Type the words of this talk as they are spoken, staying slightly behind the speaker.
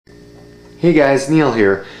Hey guys, Neil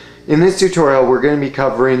here. In this tutorial we're going to be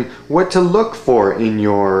covering what to look for in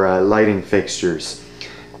your lighting fixtures.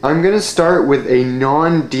 I'm going to start with a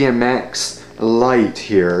non-DMX light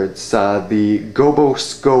here. It's the Gobo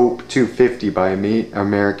Scope 250 by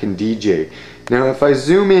American DJ. Now if I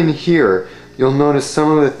zoom in here, you'll notice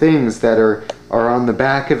some of the things that are on the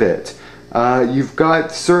back of it. You've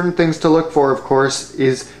got certain things to look for, of course,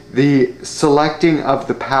 is the selecting of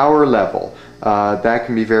the power level. That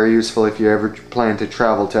can be very useful if you ever plan to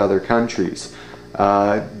travel to other countries.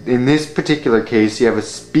 In this particular case you have a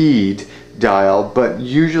speed dial, but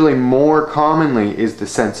usually more commonly is the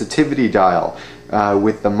sensitivity dial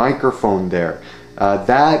with the microphone there.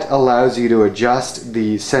 That allows you to adjust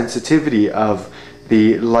the sensitivity of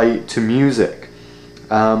the light to music.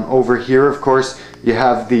 Over here, of course, you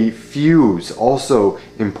have the fuse, also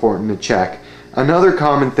important to check. Another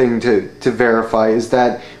common thing to verify is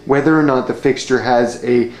that whether or not the fixture has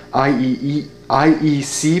a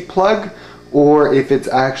IEC plug or if it's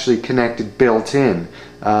actually connected built in.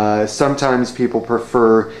 Sometimes people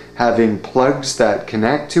prefer having plugs that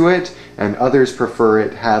connect to it, and others prefer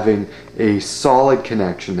it having a solid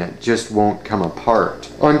connection that just won't come apart.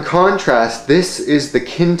 On contrast, this is the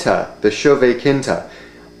Kinta, the Chauvet Kinta.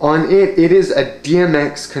 On it, it is a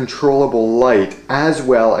DMX controllable light as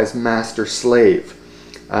well as master slave.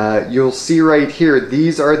 You'll see right here,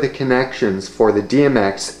 these are the connections for the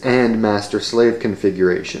DMX and master slave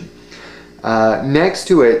configuration. Next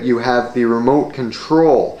to it, you have the remote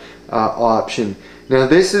control option. Now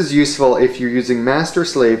this is useful if you're using master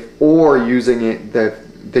slave or using it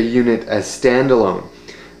the unit as standalone.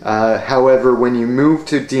 However, when you move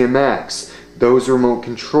to DMX, those remote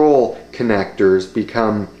control connectors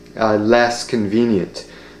become less convenient.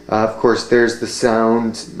 Of course, there's the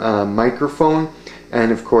sound microphone,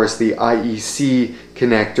 and of course the IEC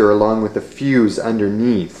connector along with the fuse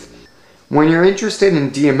underneath. When you're interested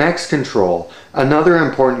in DMX control, another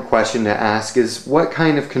important question to ask is what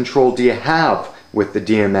kind of control do you have with the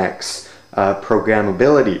DMX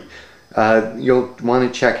programmability? You'll want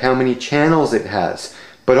to check how many channels it has,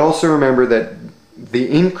 but also remember that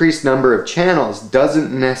the increased number of channels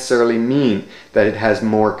doesn't necessarily mean that it has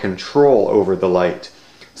more control over the light.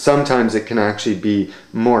 Sometimes it can actually be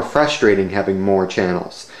more frustrating having more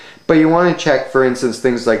channels. But you want to check, for instance,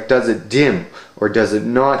 things like, does it dim or does it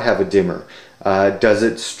not have a dimmer? Does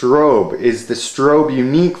it strobe? Is the strobe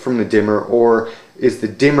unique from the dimmer, or is the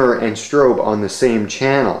dimmer and strobe on the same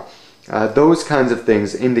channel? Those kinds of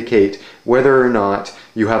things indicate whether or not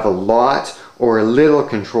you have a lot or a little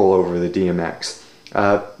control over the DMX.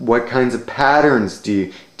 What kinds of patterns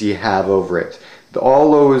do you have over it?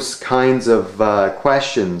 All those kinds of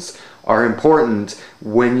questions are important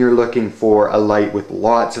when you're looking for a light with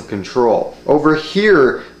lots of control. Over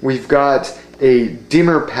here we've got a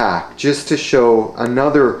dimmer pack just to show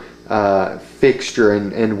another fixture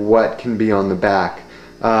and what can be on the back.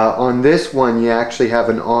 On this one you actually have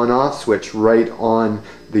an on-off switch right on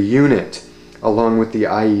the unit along with the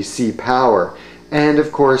IEC Power, and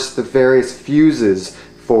of course the various fuses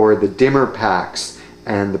for the dimmer packs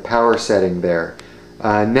and the power setting there.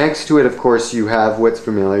 Next to it, of course, you have what's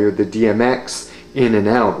familiar, the DMX in and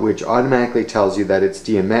out, which automatically tells you that it's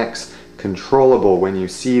DMX controllable when you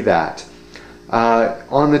see that.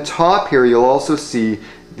 On the top here you'll also see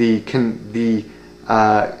the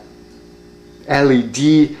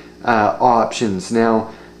LED options.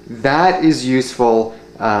 Now that is useful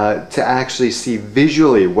to actually see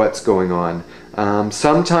visually what's going on.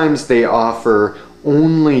 Sometimes they offer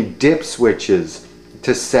only dip switches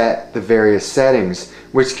to set the various settings,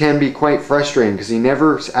 which can be quite frustrating because you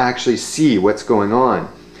never actually see what's going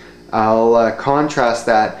on. I'll contrast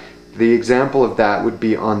that. The example of that would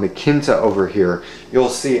be on the Kinta over here. You'll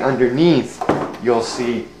see underneath, you'll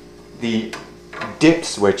see the dip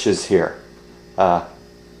switches here. Right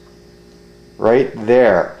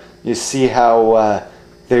there. You see how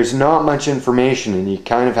there's not much information and you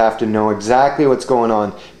kind of have to know exactly what's going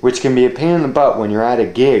on, which can be a pain in the butt when you're at a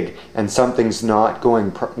gig and something's not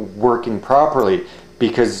working properly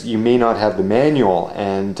because you may not have the manual,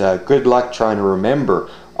 and good luck trying to remember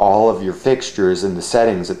all of your fixtures and the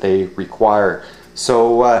settings that they require.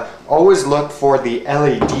 So always look for the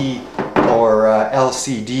LED or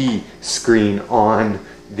LCD screen on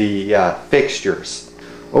the fixtures.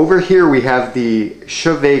 Over here we have the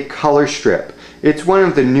Chauvet color strip. It's one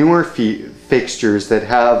of the newer fixtures that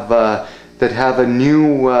have a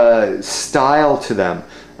new style to them.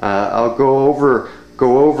 I'll go over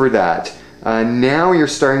that. Now you're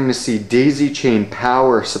starting to see daisy chain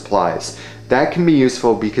power supplies. That can be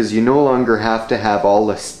useful because you no longer have to have all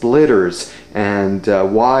the splitters and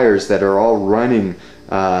wires that are all running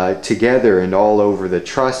together and all over the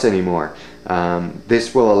truss anymore.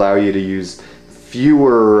 This will allow you to use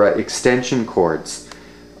fewer extension cords.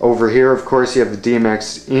 Over here, of course, you have the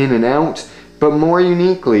DMX in and out, but more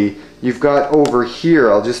uniquely, you've got over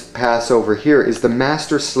here, I'll just pass over here, is the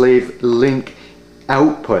master-slave link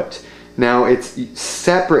output. Now, it's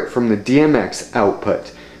separate from the DMX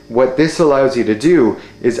output. What this allows you to do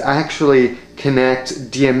is actually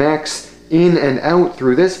connect DMX in and out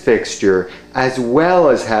through this fixture, as well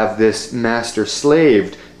as have this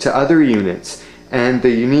master-slaved to other units. And the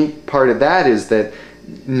unique part of that is that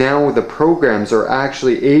now the programs are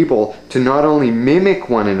actually able to not only mimic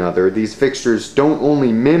one another, these fixtures don't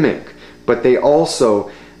only mimic, but they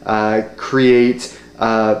also create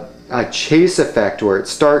a chase effect where it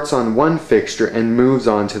starts on one fixture and moves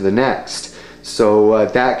on to the next. So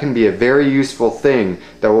that can be a very useful thing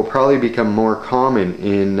that will probably become more common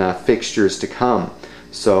in fixtures to come.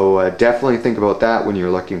 So definitely think about that when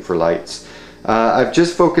you're looking for lights. I've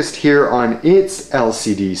just focused here on its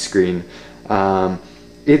LCD screen.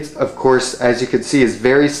 It, of course, as you can see, is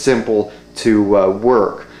very simple to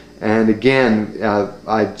work. And again,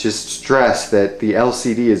 I just stress that the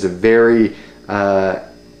LCD is a very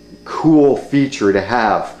cool feature to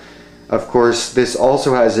have. Of course, this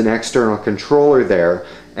also has an external controller there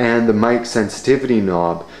and the mic sensitivity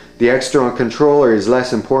knob. The external controller is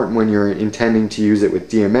less important when you're intending to use it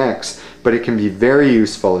with DMX, but it can be very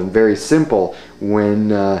useful and very simple when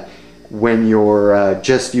you're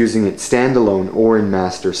just using it standalone or in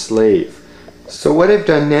master-slave. So what I've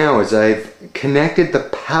done now is I've connected the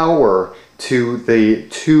power to the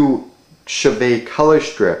two Chevet color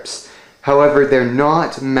strips. However, they're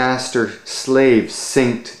not master-slave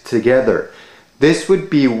synced together. This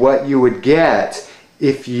would be what you would get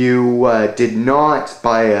if you did not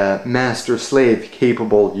buy a master-slave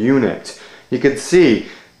capable unit. You can see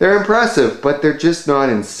they're impressive, but they're just not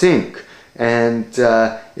in sync, and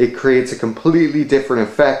it creates a completely different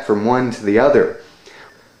effect from one to the other.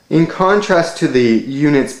 In contrast to the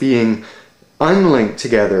units being unlinked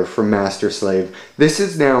together from master-slave, this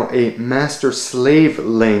is now a master-slave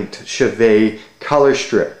linked Chevet color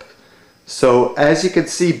strip. So as you can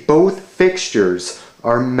see, both fixtures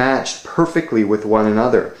are matched perfectly with one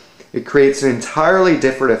another. It creates an entirely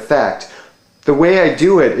different effect. The way I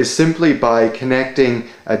do it is simply by connecting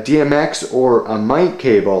a DMX or a mic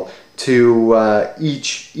cable to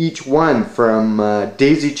each one from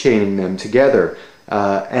daisy chaining them together.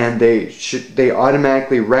 And they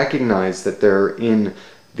automatically recognize that they're in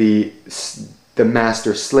the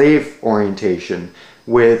master-slave orientation,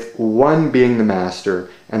 with one being the master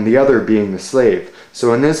and the other being the slave.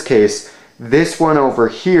 So in this case, this one over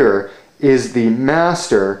here is the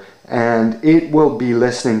master, and it will be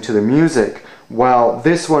listening to the music, while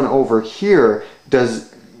this one over here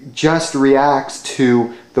just reacts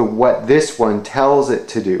to what this one tells it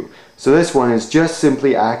to do. So this one is just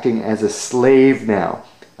simply acting as a slave now,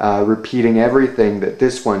 repeating everything that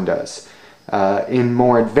this one does. In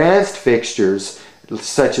more advanced fixtures,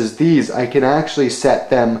 such as these, I can actually set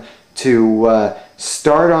them to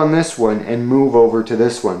start on this one and move over to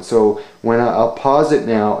this one. So when I'll pause it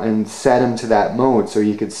now and set them to that mode so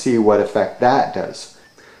you can see what effect that does.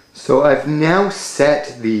 So I've now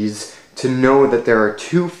set these to know that there are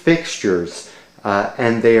two fixtures,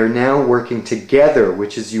 and they are now working together,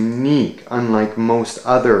 which is unique, unlike most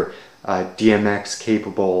other DMX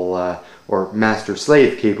capable or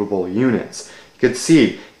master-slave capable units. You can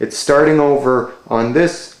see it's starting over on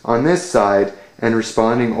this side and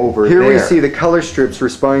responding over there. Here we see the color strips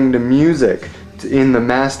responding to music in the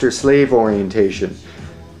master-slave orientation.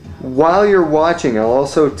 While you're watching, I'll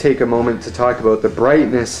also take a moment to talk about the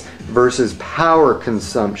brightness versus power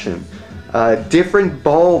consumption. Different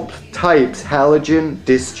bulb types, halogen,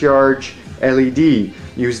 discharge, LED,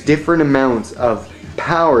 use different amounts of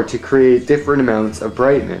power to create different amounts of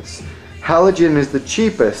brightness. Halogen is the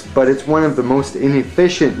cheapest, but it's one of the most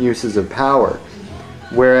inefficient uses of power.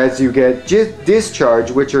 Whereas you get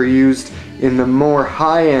discharge, which are used in the more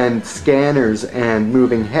high-end scanners and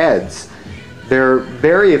moving heads. They're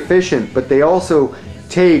very efficient, but they also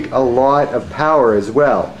take a lot of power as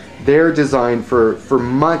well. They're designed for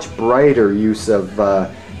much brighter use of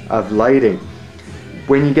lighting.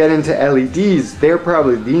 When you get into LEDs, they're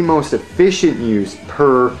probably the most efficient use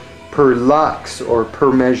per lux or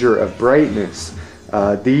per measure of brightness.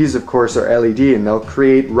 These, of course, are LED, and they'll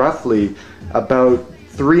create roughly about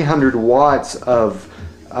 300 watts of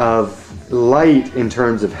light in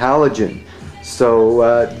terms of halogen.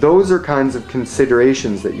 So those are kinds of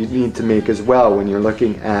considerations that you need to make as well when you're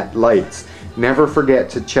looking at lights. Never forget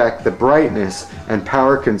to check the brightness and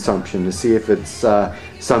power consumption to see if it's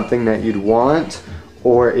something that you'd want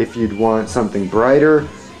or if you'd want something brighter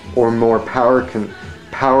or more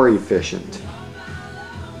power efficient.